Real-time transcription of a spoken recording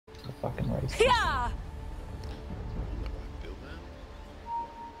fucking race. Yeah.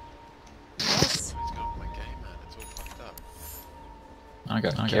 Yes. I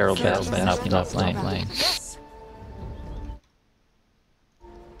got Carol Bell's been up playing. Yes.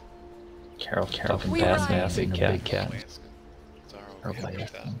 Carol fucking We Bass, ride. big cat.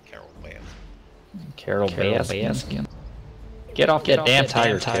 Carol Baskin. Get off that damn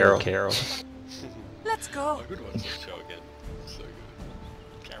tire, Carol. Let's go.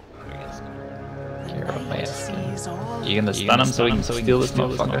 Carol Baskin. Sees all. You gonna stun him so he can steal this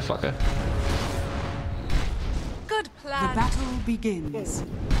motherfucker? Good The plan. battle begins.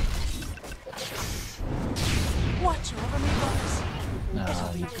 Watch over me, brothers. No,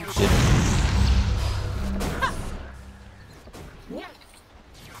 It'll be you good. didn't.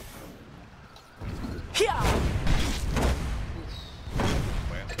 Yeah.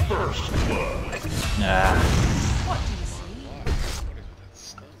 Nah, What do you see?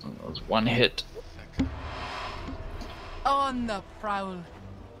 that was one hit. On the prowl.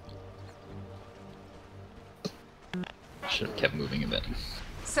 Should have kept moving a bit.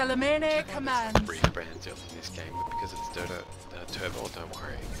 Salamene commands. Pretty comprehensive in this game, but because it's Dota Turbo, don't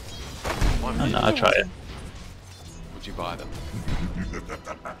worry. Oh, no, I'll try it. Would you buy them?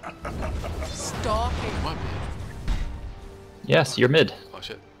 Stalking. Might be. Yes, you're mid. Oh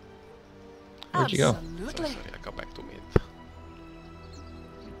shit. Where'd you go? Absolutely. Sorry, I got back to mid.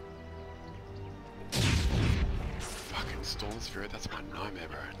 Fucking Storm Spirit, that's my nightmare,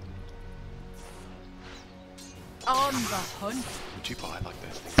 bro. On the hunt. Would you buy like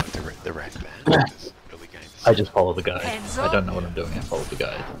those things like the red band? Like this early games? I just follow the guide. Heads I up. don't know what I'm doing, I follow the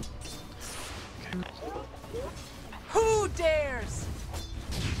guide. Who dares?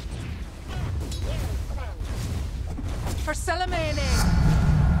 For Salamene.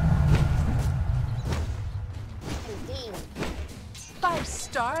 By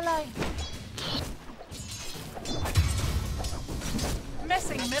starlight.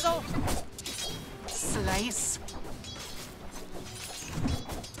 Missing middle. Slice.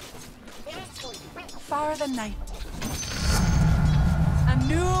 Far the night. A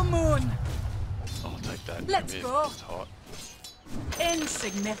new moon. I'll take that. Let's Mid, go. It's hot.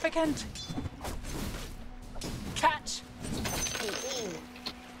 Insignificant. Catch.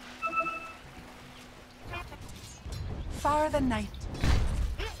 Far the night.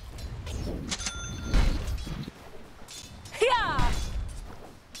 Yeah.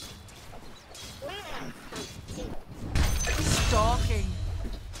 Stalking.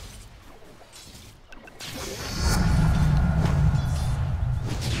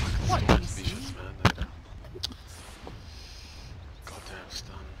 What do you see? Vicious, man. That goddamn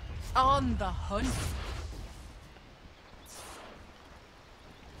stun. On the hunt.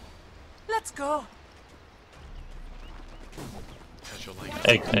 Let's go. How's your lane?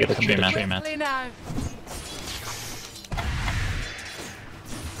 Hey, can I get a tree, man? Quickly now.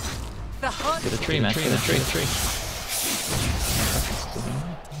 The hunt. Get a tree, man. Get a tree.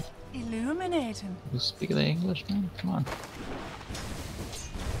 Illuminating. You speak the English, man? Come on.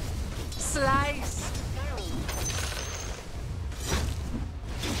 Slice.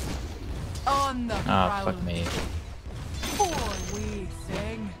 On the Ah, prowl. fuck me. Poor wee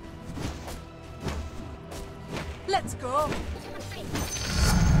thing. Let's go.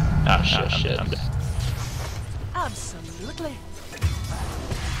 Ah, shit. I'm dead. Absolutely.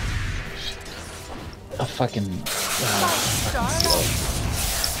 A fucking. By starlight.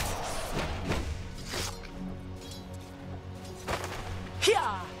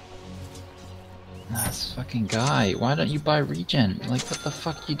 Yeah. This fucking guy. Why don't you buy regen? Like, what the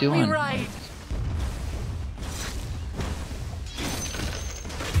fuck you We doing? ride.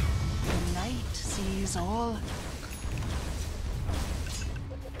 The night sees all.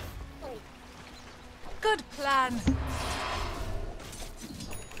 Good plan.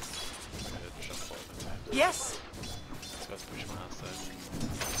 Yes. Supposed to push my ass though.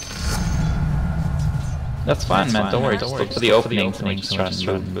 That's fine, man. Don't worry. Just look for the openings and just try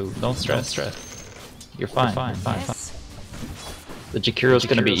and move. Don't stress. You're fine. Yes. The Jakiro's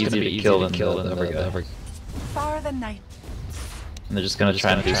gonna be easy to kill than the other guy. Far the night. And they're just gonna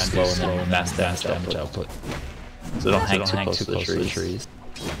try and do slow and then mass damage output. So don't hang too close to the trees.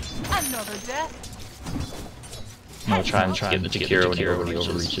 Another death. And we'll try and get the Jakiro when he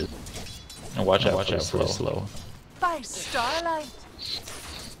overreaches. And watch out for the slow. By starlight.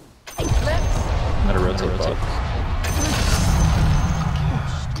 Eclipse. I'm gonna rotate bot.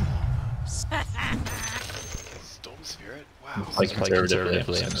 Storm Spirit? Wow. Like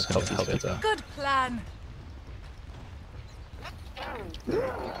conservatively, I'm just gonna help it out. Good plan.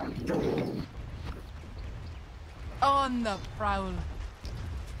 On the prowl.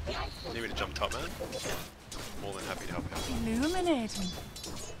 Need me to jump top, man? More than happy to help out. Illuminating.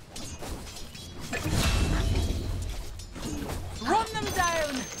 Run them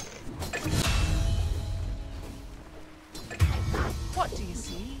down! What do you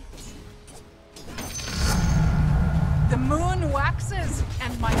see? The moon waxes,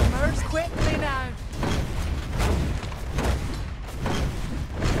 and my merge quickly now.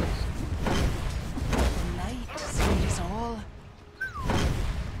 The night sees all.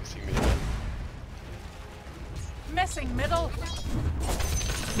 See me again. Missing middle.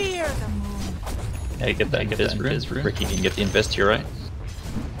 Fear the moon. Yeah, you get that. Get that invis room. Ricky can get the invest here, right?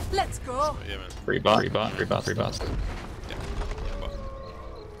 Let's go. Yeah, man. Free bot. Free bot. Free bot. Free bot. Yeah,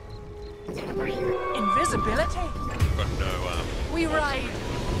 but Invisibility. got no, We ride.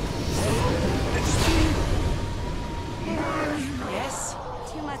 Yes.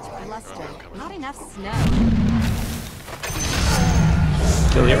 Too much bluster. Not enough snow.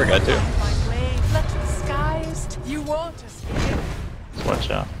 Kill the other guy too. My blade, let the skies. You won't escape. Just watch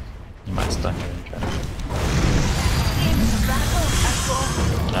out. You might stun you and try. Into battle and go.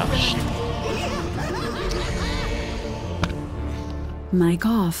 Oh shit. Mic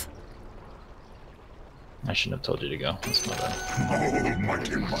off. I shouldn't have told you to go. That's my bad.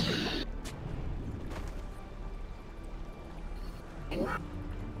 Almighty money.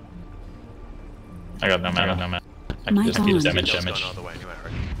 I got no mana. I can My just do God. damage. going the other way anyway,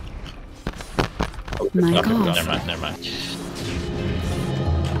 right? Mic Oh, off. never mind. Never mind.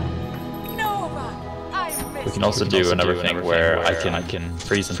 Nova. I missed We can also do another thing where I can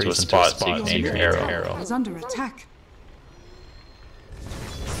freeze into a spot so you can aim your arrow. Is under attack.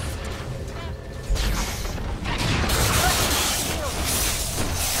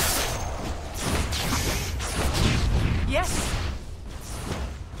 Yes.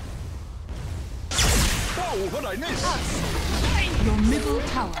 Oh, what I missed! Your middle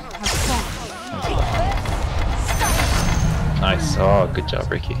tower has fallen. Nice. Oh, good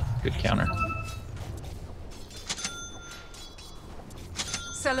job, Ricky. Good counter.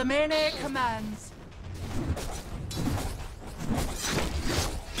 Salamene commands.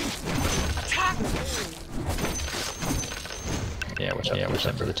 Attack. Yeah, watch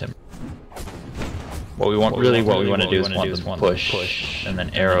out for the timber. What we want to do is want them push, and then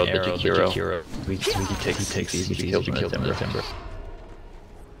arrow the Jakiro. We can take easy kills with the timber.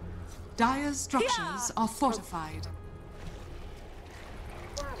 Dire structures are fortified.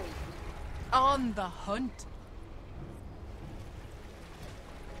 On the hunt.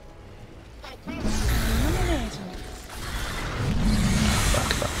 Illuminating.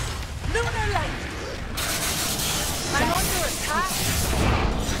 Lunar light. I'm under attack.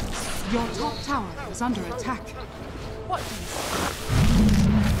 Your top tower is under attack. What do you say?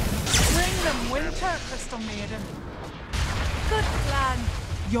 Bring them winter, Crystal Maiden. Good plan.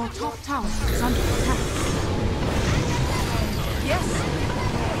 Your top tower is under attack. Yes.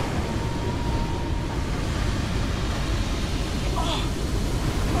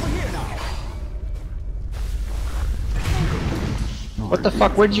 What the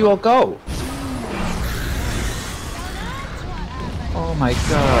fuck? Where'd you all go? Oh my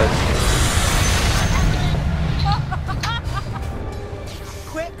god.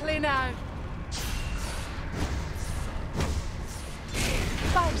 Quickly now.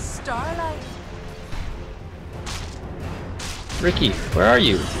 By starlight. Ricky, where are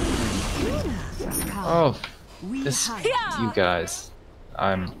you? Oh, We this have you guys.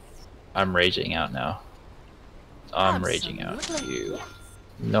 I'm raging out now. I'm raging out. Absolutely. You.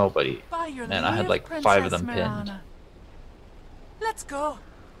 Nobody. By your Man, I had leave, like Princess 5 of them pinned. Mirana. Let's go.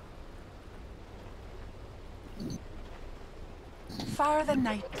 Fire the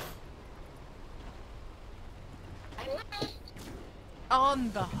night. On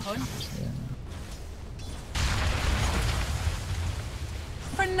the hunt.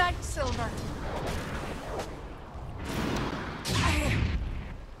 For night silver.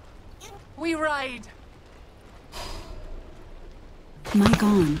 We ride. mic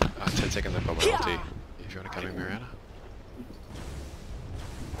on. 10 seconds I've got my ulti. If you want to come in, Mariana.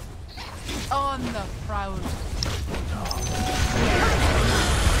 On the prowl.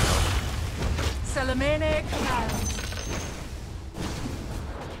 Salamene commands.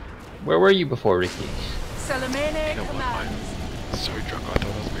 Where were you before, Ricky? Salamene You know what, commands. I'm so drunk I thought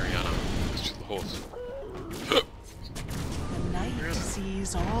it was Mariana. It's just the horse. The night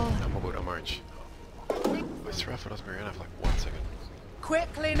sees all. I'm about I'm orange. I swear I thought it was Mariana for like 1 second.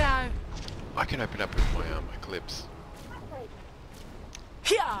 Quickly now. I can open up with my clips.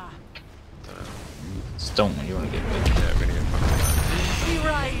 Here. Stone when you want to get big. Yeah, we're gonna get fucked. We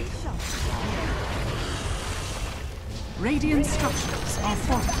ride. Radiant structures are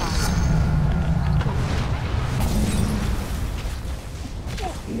fortified.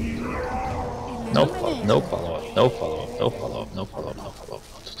 No follow, no follow up, no follow up, no follow up, no follow up, no follow up.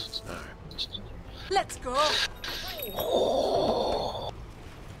 Let's go. Oh,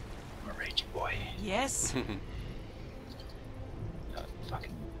 I'm a raging boy. Yes.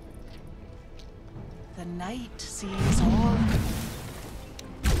 Fucking. The night sees all.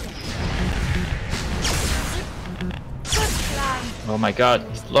 Good plan. Oh my god,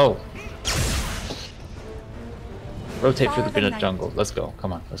 he's low. Rotate through the jungle. Let's go.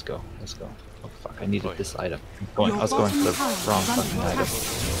 Come on, let's go. Let's go. Oh fuck, I needed this item. I was going for the wrong fucking item.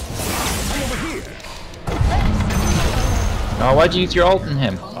 No, why'd you use your ult on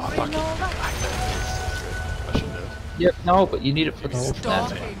him? Oh fuck it. I shouldn't have. Yep, no, but you need it for the whole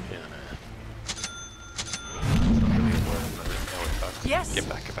Stalking. snap. Yes. Get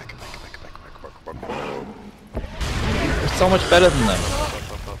back, get back, get back, get back, get back, get back. We're so much better than them.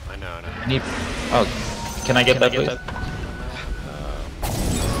 I know, I know. I need. Oh, can I get that, please?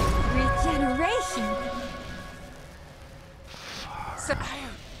 Regeneration. So,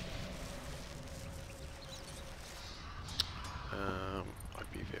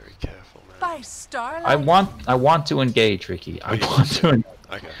 I'd be very careful, man. by starlight. I want to engage, Ricky. I want to.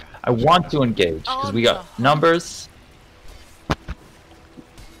 Okay. I want to engage because we got numbers.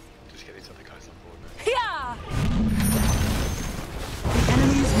 Just get these other guys on board, man. Yeah. The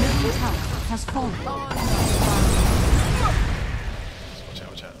enemy's middle tower has fallen. Watch out,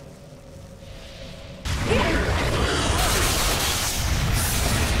 watch out.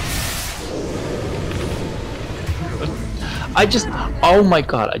 I just. Oh my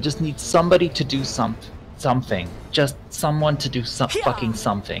god! I just need somebody to do something. Just someone to do fucking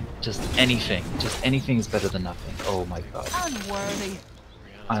something. Just anything. Just anything is better than nothing. Oh my god. Unworthy.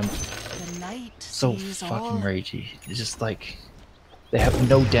 I'm The night so sees all. fucking ragey. It's just like they have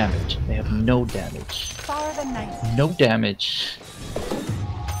no damage. They have no damage. Far the night. No damage.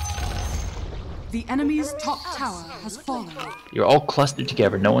 The enemy's top tower has fallen. You're all clustered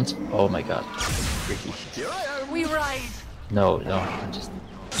together. No one's. Oh my god. Ricky. We ride. No, no. I'm just.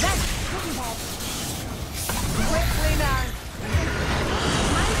 Quickly now.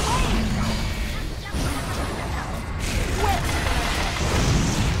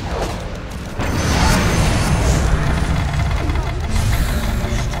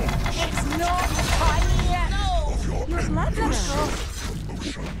 It's not time yet. No. Your blood let's go.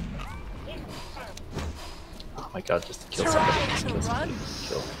 Oh my god, just kill somebody. Try Just to kill run. somebody.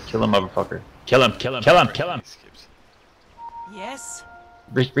 Kill him, motherfucker. Kill him, kill him, kill him, kill him. Skips. Yes.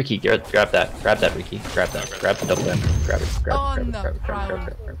 Ricky, grab that. Grab that, Ricky. Grab that. Grab the double M. Grab it. Grab it. Grab it. Grab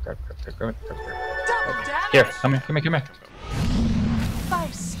it. Grab it. Grab it. Double damage. Here, come here. By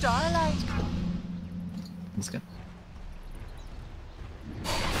starlight. He's good.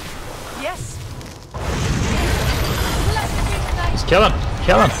 Yes. Let's ignite. Just kill him.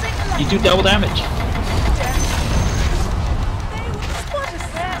 Kill him. You do double damage. What is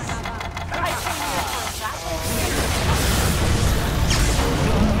this? I came here for a battle.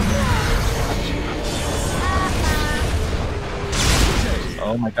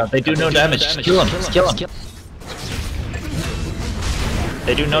 Oh my god, they do no damage. Just kill him. Just kill him.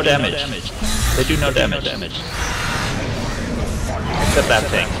 They do no damage. They do no damage. Except that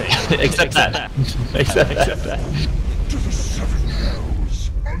thing. Except that. Except that.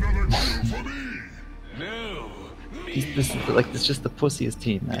 This is like it's just the pussiest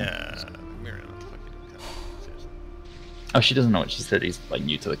team, man. Yeah. We're not fucking seriously. Oh, she doesn't know what she said. He's like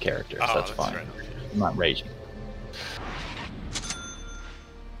new to the character, so Oh, that's that's fine. right, okay. I'm not raging.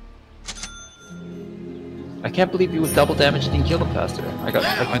 I can't believe you with double damage didn't kill him faster. I got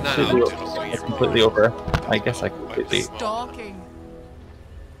completely over. I guess I completely. Stalking.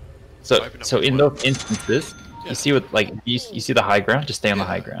 So in those instances, you see what like you see the high ground. Just stay on the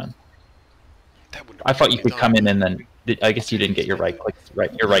high ground. That wouldn't I have thought you been could come done. in and then I guess you didn't get your right click.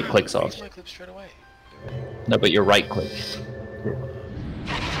 Your right clicks off. Use my clip straight away. No, but your right click,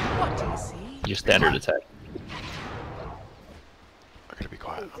 What do you see? your standard attack. I gotta be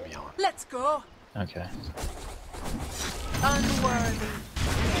quiet. I'm yelling. Let's go. Okay. Unworthy.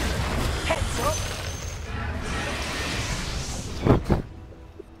 Heads up.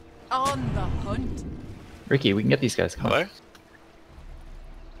 On the hunt. Ricky, we can get these guys. Come on. Hello?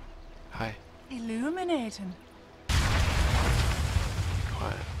 Hi. Illuminating.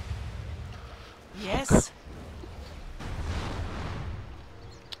 Quiet. Yes.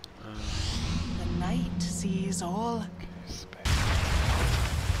 The night sees all. Space.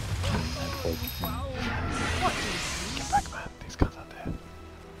 What do you see? Get back, man. These guns out there.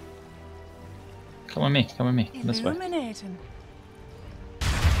 Come with me. Come with me. This way. Illuminating.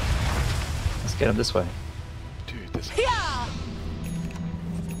 Let's get him this way. Dude, this. Yeah.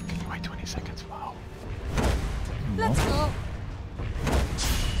 Can you wait 20 seconds? Wow. Let's go.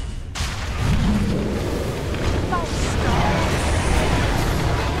 5 stars.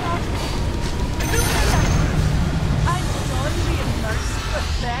 I'm done being nursed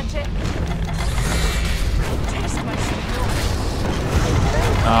pathetic. Taste my steel.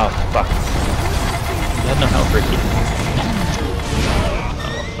 Oh, fuck. You had no help, Ricky.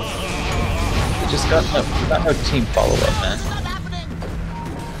 You just got no team follow-up, man.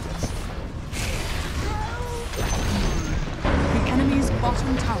 The enemy's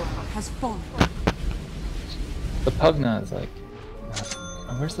bottom tower has fallen. The Pugna is like...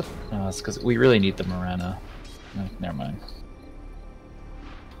 where's the... No, it's because we really need the Morana. No, never mind.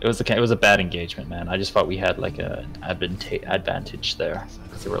 It was a bad engagement, man. I just thought we had like an advantage there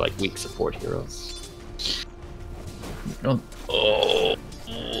because they were like weak support heroes. No. Oh,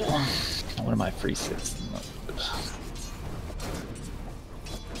 one of my free 6.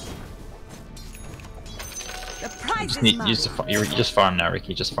 The prize is mine. You just farm now,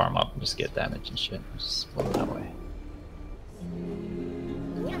 Ricky. Just farm up and just get damage and shit. Just roll that way.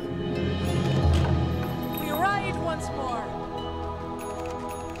 We ride once more.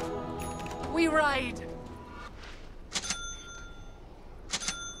 We ride.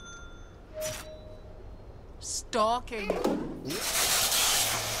 Stalking.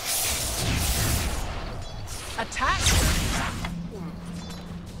 Attack.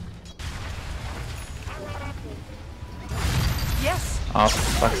 Yes. Oh, for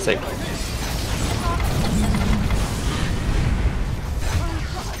fuck's sake.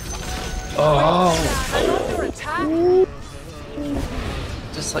 Oh. I'm under attack.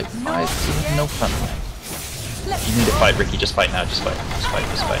 Just like fight. You have no fun. You need to fight, Ricky. Just fight now. Just fight. Just fight.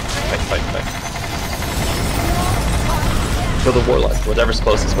 Just fight. Fight. Kill the warlock. Whatever's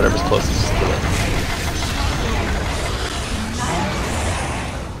closest. Just kill it.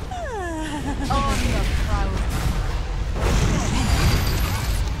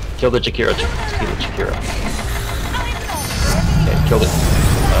 Kill the Jakiro. Okay, killed it.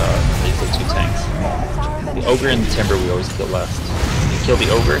 These are 2 tanks. The ogre and the timber we always kill last. You kill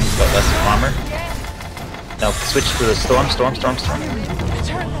the ogre, he's got less armor. Now switch to the storm.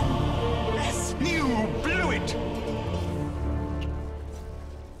 You blew it!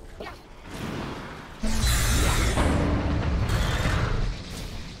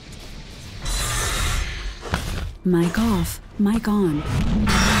 Mic off, mic on.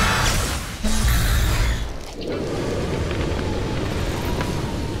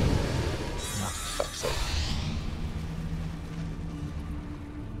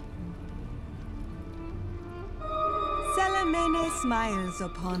 Salamene smiles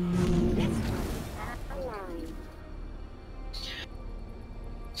upon me.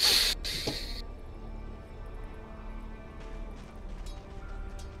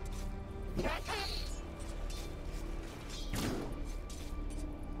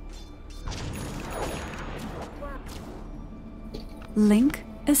 Link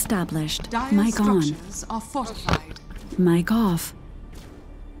established. Dire Mic on. structures are fortified. Mic off.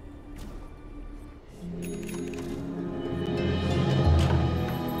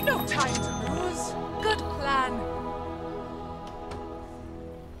 No time to lose. Good plan.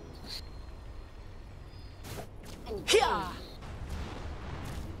 Here.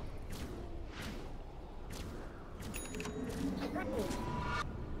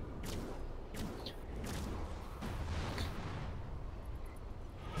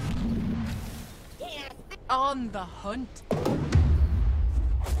 On the hunt.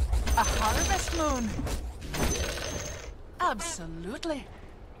 A harvest moon. Absolutely.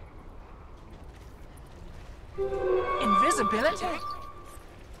 Invisibility.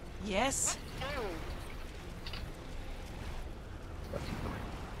 Yes.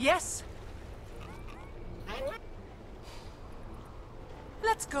 Yes.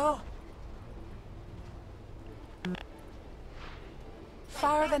 Let's go.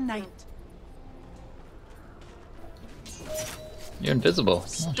 Far the night. You're invisible. Oh,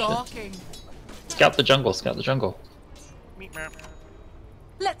 Stalking. shit. Scout the jungle.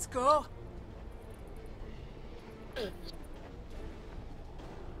 Let's go.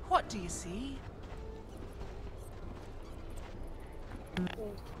 What do you see?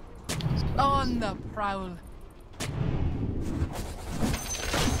 On the prowl.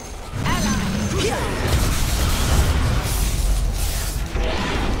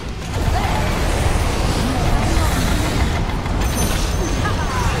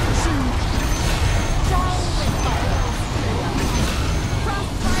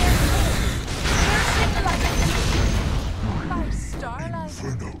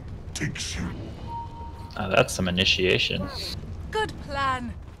 Inferno takes you. Oh, that's some initiation. Good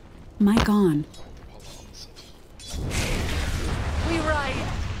plan. Mic on. We ride.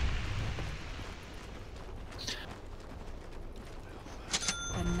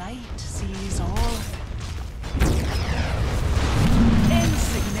 The night sees all.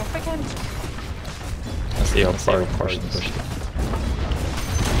 Insignificant. Let's see how far push.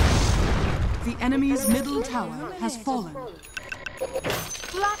 The enemy's middle tower has fallen.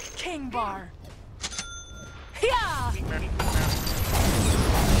 Black King Bar. Yeah.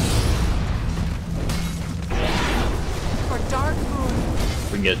 For Dark Moon.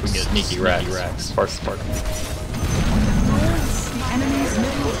 We can get sneaky racks. Spark. The enemy's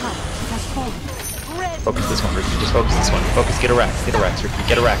middle tower has fallen. Red. Focus this one, Ricky. Just focus this one. Focus. Get a racks, Ricky.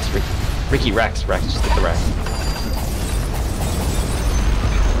 Get a racks, Ricky. Ricky, racks. Just get the racks.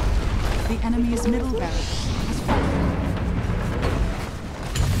 The enemy's middle barracks has fallen.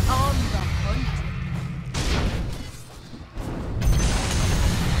 On the hunt.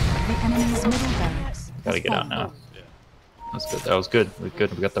 The enemy's middle barracks. Gotta get out now. That was good. We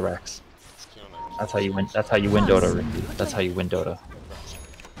got the racks. That's how you win. That's how you win Dota, Ricky. That's how you win Dota.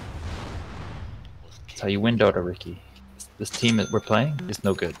 That's how you win Dota, Ricky. This team that we're playing is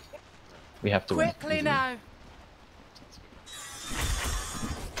no good. We have to win. Quickly now.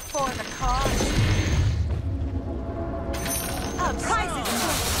 For the cause.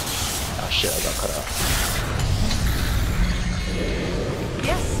 Oh shit! I got cut off.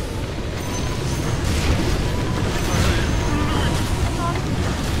 Yes.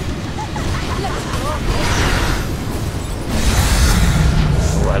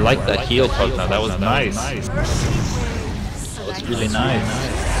 Oh, I like that heal poke now. That was nice. That was really nice.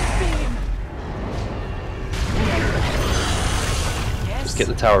 Just get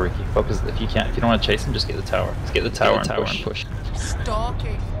the tower, Ricky. Focus. If you don't want to chase him, just get the tower. Just get the tower and push.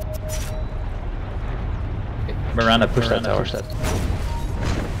 Stalking. Okay. Miranda, push that tower.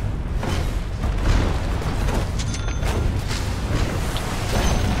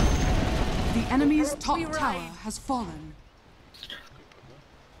 The enemy's top tower has fallen.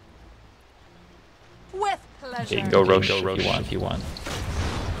 With pleasure. Okay, you can go Roche if you want.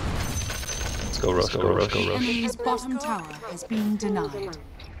 Let's go Roche. The enemy's bottom tower has been denied.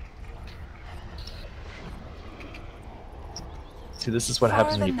 See, this is what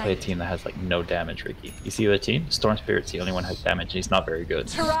happens when you play a team that has like no damage, Ricky. You see the team? Storm Spirit's the only one who has damage, and he's not very good.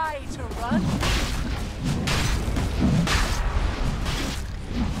 Try to run.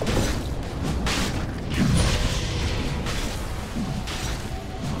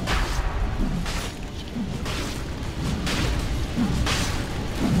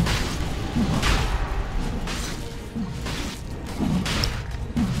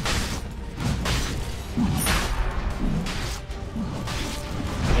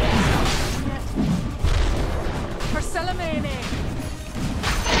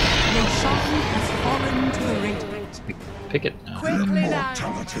 Pick it. No. Quickly now.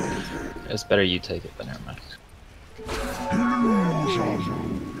 It's better you take it, but never mind.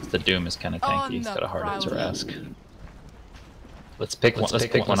 The Doom is kind of tanky. He's got a hard answer to ask. Let's pick one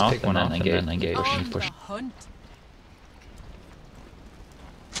off and then engage. Push. Hunt.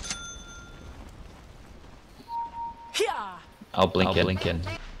 I'll blink in.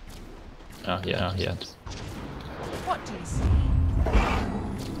 Oh yeah. What do you see?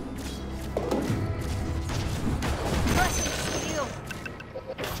 Pressing steel.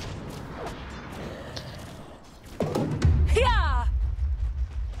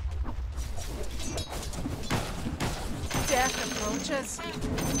 Death approaches.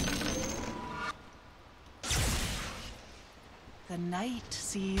 The night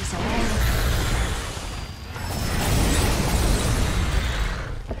sees all.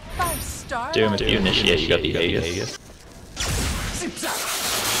 Doom, if you initiate, you got the Aegis.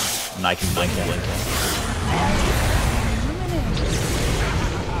 And I can blink in.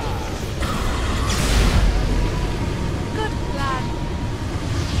 Good plan.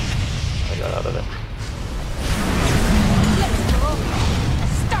 I got out of it. Let's go.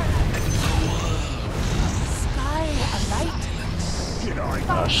 Start. Sky alight.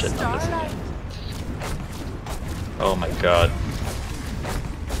 Oh shit, I'm missing. Oh my god.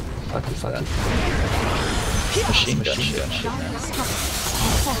 Fuck that. Machine gun shit, man.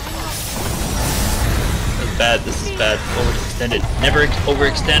 This is bad. Overextended. Never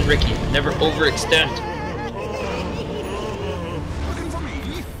overextend, Ricky. Never overextend.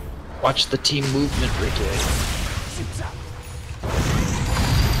 Watch the team movement, Ricky.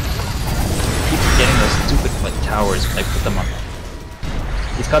 Keep getting those stupid like towers when they put them on.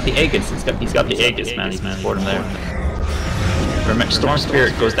 He's got the Aegis. He's got the Aegis, man. He's put him there. Remember, Storm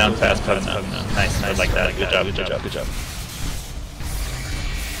Spirit goes down fast, cut him out. Nice, I like that. Good job.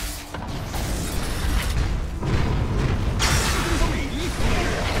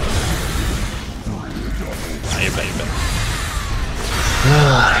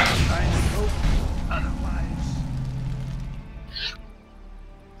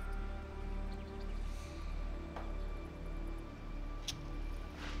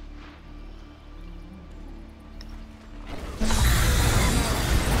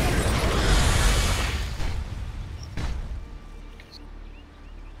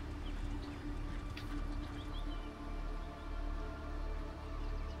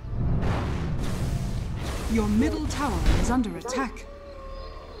 Your middle tower is under attack.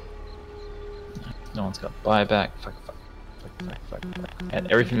 No one's got buyback. Fuck.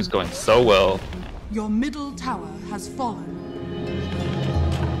 And everything's going so well. Your middle tower has fallen.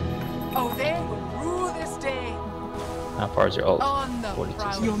 Oh, they will rule this day. How far is your ult? On the 42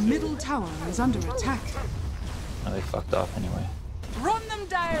 prowl. seconds. Your middle tower is under attack. Oh, they fucked off anyway. Run them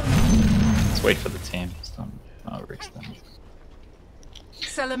down. Let's wait for the team. Oh, Rick's done.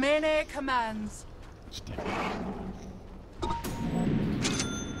 Salamene commands.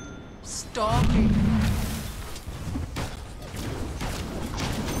 Stalking.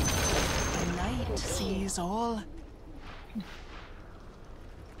 The night sees all.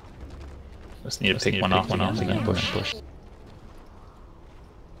 Just need to pick one off again. Push.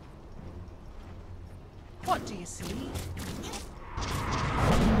 What do you see?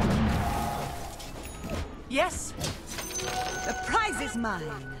 Yes, The prize is mine.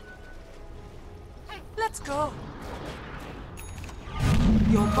 let's go.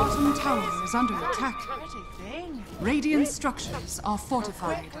 Your bottom tower is under attack. Pretty thing. Radiant structures are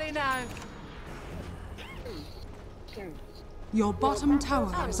fortified. Quickly now. Your bottom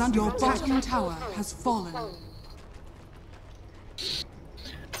tower is under Your bottom tower has fallen.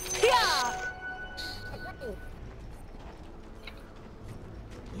 Yeah.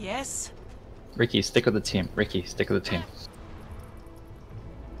 Yes, Ricky, stick with the team. Ricky, stick with the team.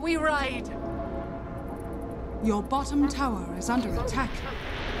 we ride. Your bottom tower is under attack.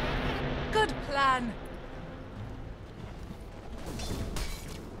 Good plan.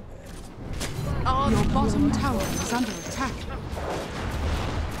 On Your bottom tower is under attack.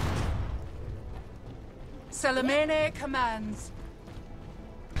 Salamene commands.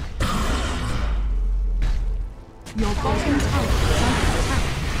 Your bottom tower is under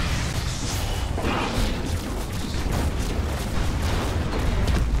attack.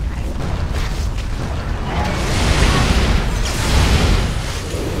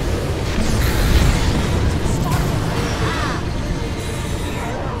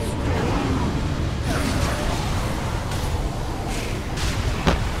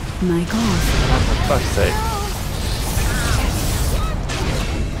 My God. For fuck's sake.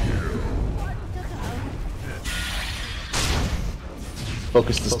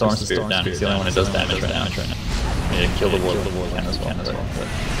 Focus the Storm Spirit down. It's the only one that does damage right now. Yeah, kill the ward can as well.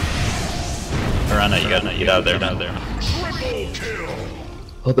 Piranha, you gotta get out of there.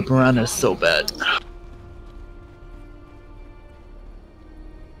 Oh, the Piranha is so bad.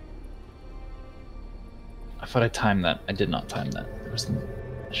 I thought I timed that. I did not time that.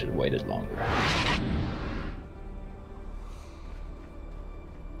 I should have waited longer.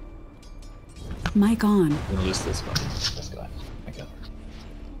 Mic on. I'm gonna lose this one. This guy. Okay.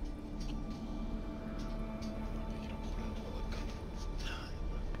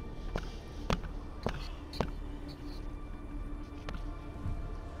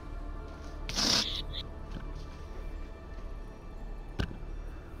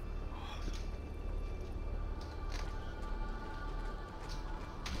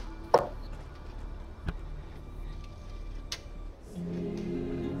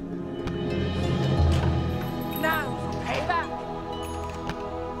 Now for payback.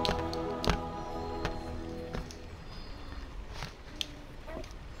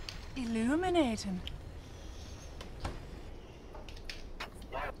 Illuminating.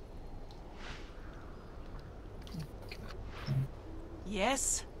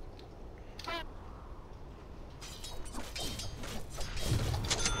 Yes.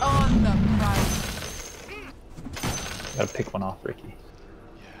 On the prize. Gotta pick one off, Ricky.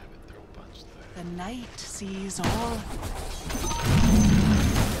 Yeah, but they're all bunched though. The night sees all.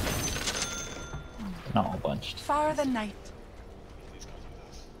 Not all bunched. Far the night. These guys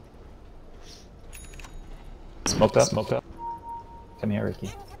with us. Smoke up. Come here,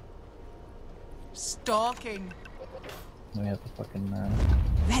 Ricky. Stalking. We have the fucking.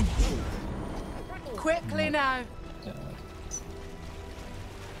 Then. Quickly now. Yeah.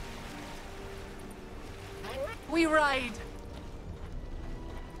 We ride.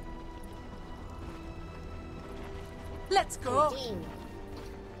 Let's go.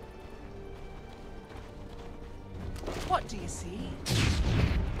 What do you see?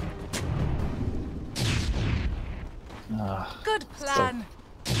 Good plan.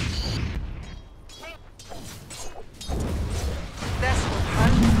 This will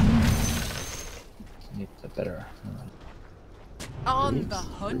hurt. Need a better. On the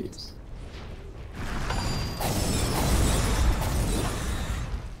hunt. Reeves.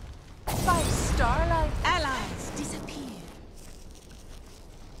 By starlight. Allies disappear.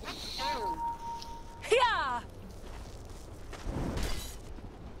 Yeah.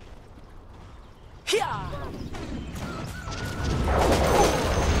 Yeah.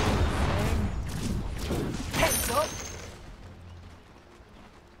 Heads up.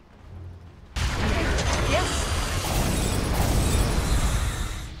 Yes.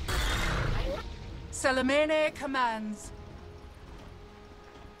 Salamene commands.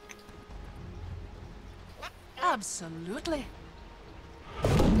 Absolutely.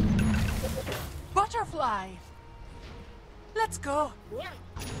 Butterfly. Let's go.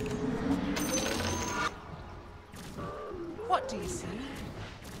 What do you see?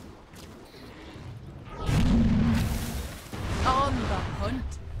 On the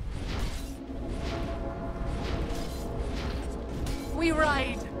hunt. We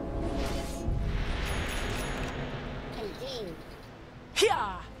ride.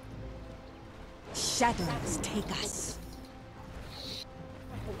 Yeah. Shadows take us.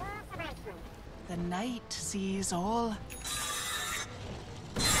 The night sees all.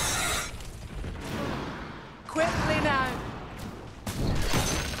 Quickly now.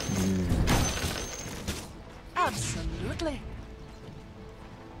 Absolutely.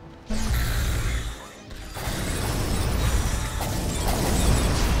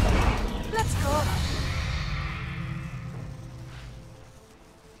 Let's go.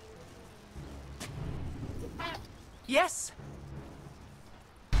 Yes.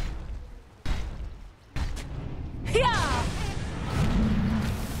 Yeah.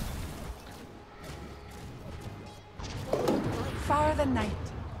 For the night.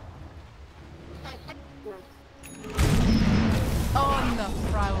 On the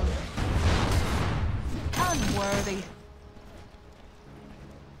prowl. Unworthy.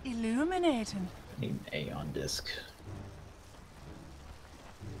 Illuminating. Need an A on disc.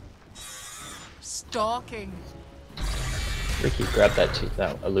 Stalking. Ricky, grab that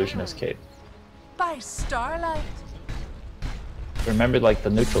illusionist cape. By starlight. Remember, like the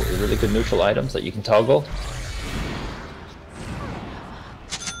really good neutral items that you can toggle.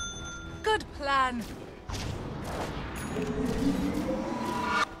 Good plan.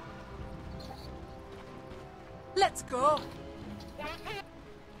 Let's go.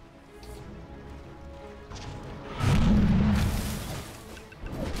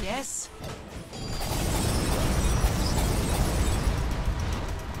 Yes.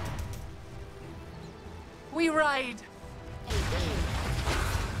 We ride.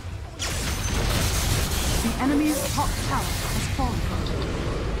 The enemy's top tower has fallen.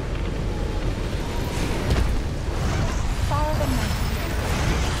 Far the night.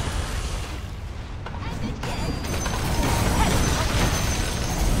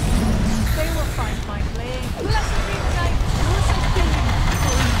 They will find my blade. Blessed be the night.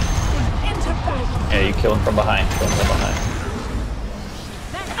 Into battle. Yeah, you kill him from behind. Kill him from behind.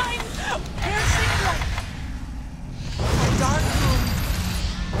 I'm piercing light. Dark room.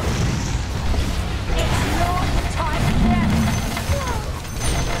 It's not time yet.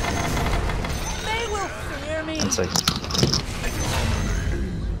 They will fear me. It's like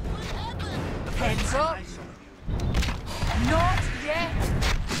Heads up. Not yet.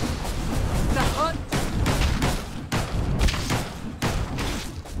 The hunt.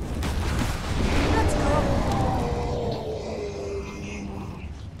 Let's go.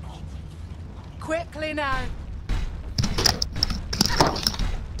 Quickly now.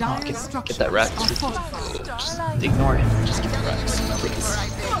 Dire get structures that rat. are fortified. Starlight. ignore him. Just get the racks.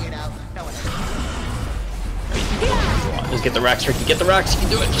 Just get the racks, Ricky. Get the racks. You can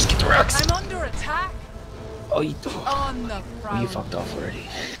do it. Just get the racks. I'm under attack. Oh, you On the prowl. fucked off already.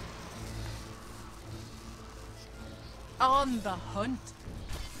 On the hunt.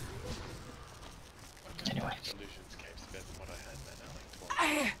 Anyway. Illusions cape's better than what I had, man.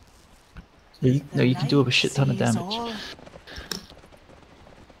 I like twice. No, you can do a shit ton of Sees damage. all.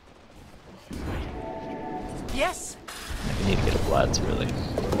 Yes. We need to get a Vlad's really. I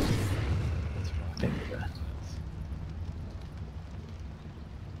think,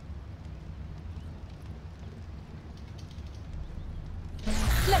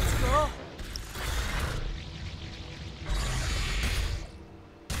 Let's go.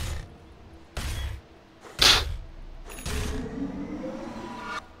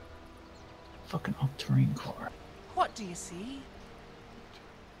 fucking off-terrain core. What do you see?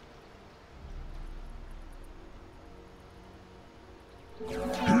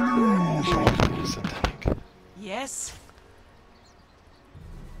 Satanic. Yes.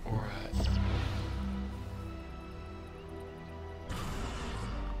 Or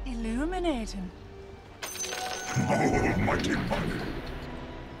Illuminating. Almighty Mother.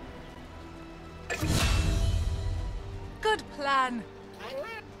 Good plan.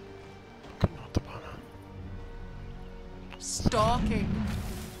 not the banner. Stalking.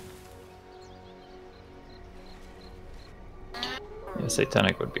 Yeah,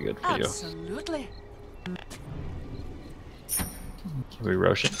 Satanic would be good for you. Absolutely. Can we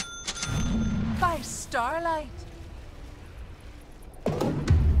rush it? By starlight.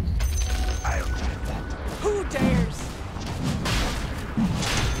 Who dares?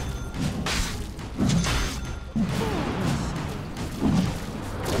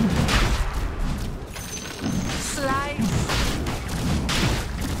 Slice.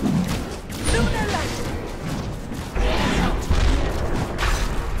 Lunar light.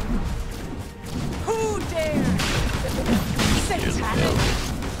 Who dares? Satanic.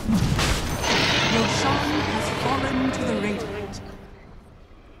 Your shine has fallen to the radiant.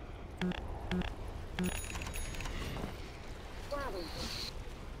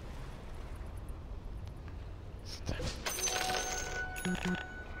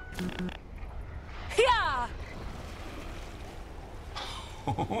 Yeah.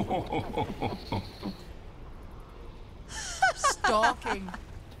 Stalking.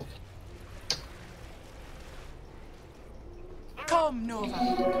 Come, Nova.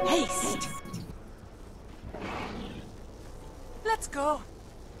 Haste. Let's go.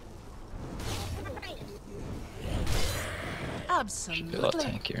 Should be a lot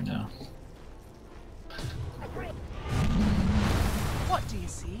Absolutely. tankier now. What do you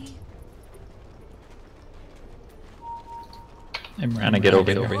see? Hey Miranda, get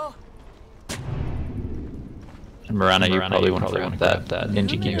over here. Oh, And Miranda, you probably want to grab that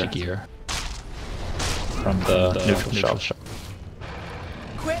ninja gear from the neutral shop.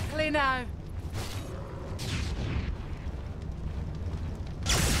 quickly now.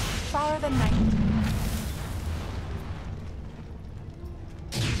 For the night.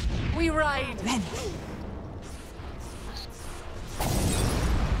 We ride. Then.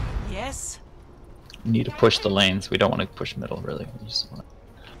 Yes. We need to push the lanes. We don't want to push middle, really. We just want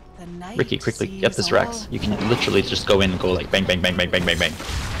The night. Ricky, quickly get this sees Rex. all. You can literally just go in and go like bang, bang, bang, bang, bang, bang, bang.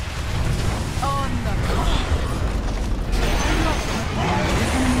 On the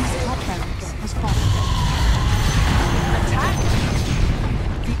Enemy's top barracks has fallen. attack.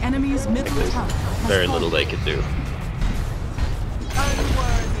 The enemy's middle tower has Very fallen. little they could do.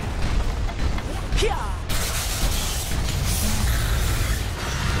 Unworthy. Pia.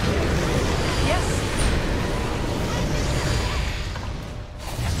 Yes.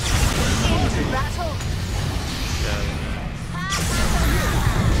 Into battle.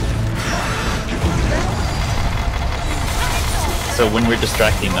 So when we're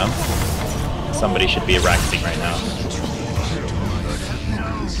distracting them, somebody should be Raxing right now.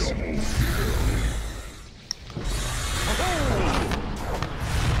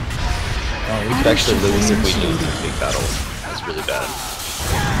 Oh, we could actually lose if we lose this big battle. That's really bad.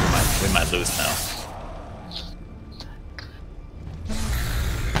 We might lose now.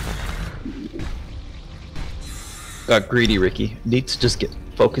 Got greedy, Ricky. Need to just get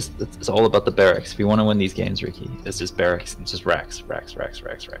focused. It's all about the barracks. If you want to win these games, Ricky, it's just barracks. It's just racks.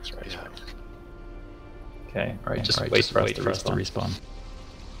 Yeah. Okay, alright, just wait for us to respawn.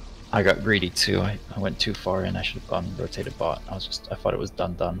 I got greedy too. I went too far in. I should have gone rotated bot. I thought it was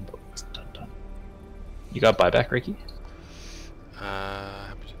done, but it's done. You got buyback, Ricky? No.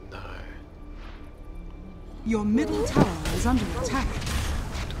 Your middle tower is under attack.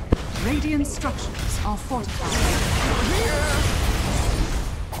 Radiant structures are fortified.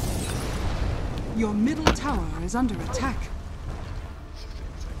 Your middle tower is under attack.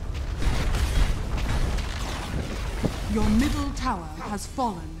 Your middle tower has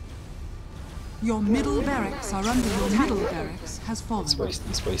fallen. Your middle barracks are under your middle barracks has fallen.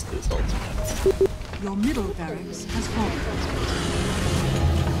 He's wasted his ultimate. Your middle barracks has fallen.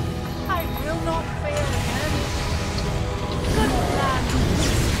 I will not fail again. Good plan.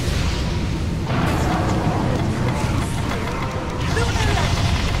 Lunar light.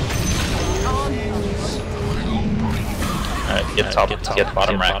 On. Alright, get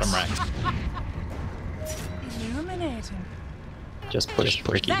bottom racks. Illuminating. Just push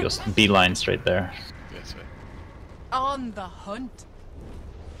Ricky, just beeline straight there. Yes, wait. On the hunt.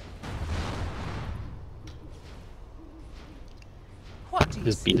 What do you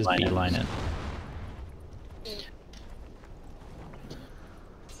Just see? beeline it.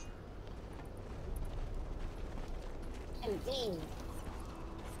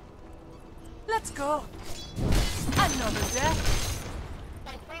 Let's go. Another death.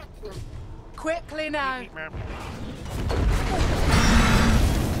 Quickly now.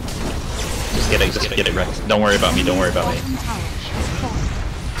 Just get it, Rex. Don't worry about me, don't worry about me.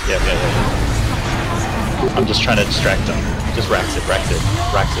 Yeah. I'm just trying to distract him. Just rax it.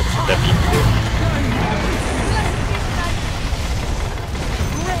 That beat me do.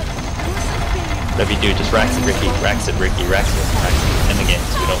 Whatever you do, just rax it, Ricky. Rax it. End the game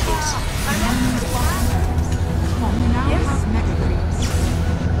so we don't lose.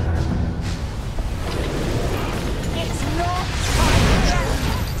 It's not time.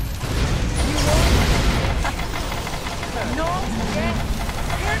 Not yet.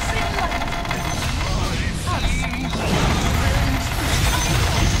 Piercing light.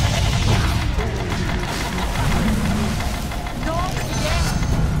 Not yet.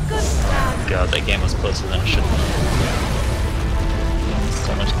 Good plan. God, that game was closer than it should have been.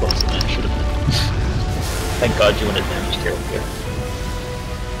 So much closer than it should have been. Thank God you wanted damage character.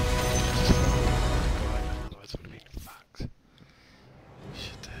 Otherwise it would have been fucked.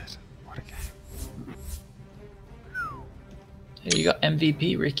 Shit, dude. What a game. Hey, you got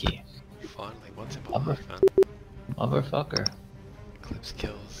MVP, Ricky. Finally, once in my life, man. Motherfucker. Clips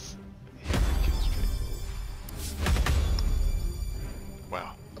kills. Yeah, kill streak.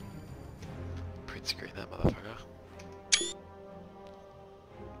 Wow. Print screen that motherfucker.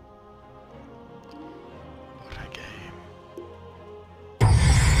 What a game. I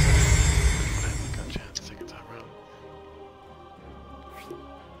haven't got a chance second time round.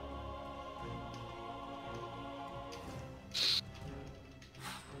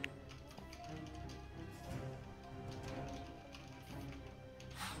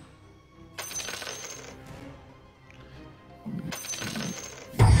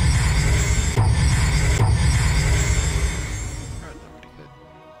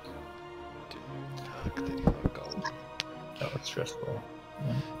 That was stressful.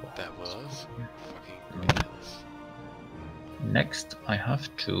 Yeah. That was fucking ridiculous. Next, I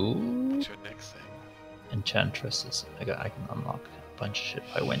have to What's your next thing? Enchantresses. I can unlock a bunch of shit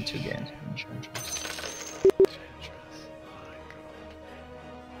if I win 2 games with Enchantress. Enchantress. My god.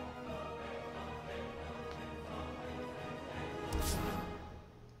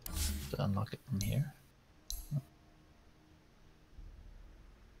 To unlock it from here.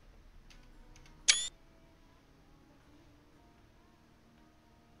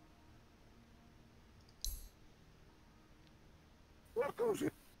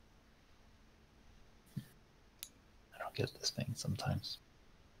 I don't get this thing sometimes.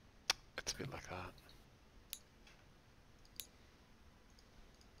 It's a bit like that.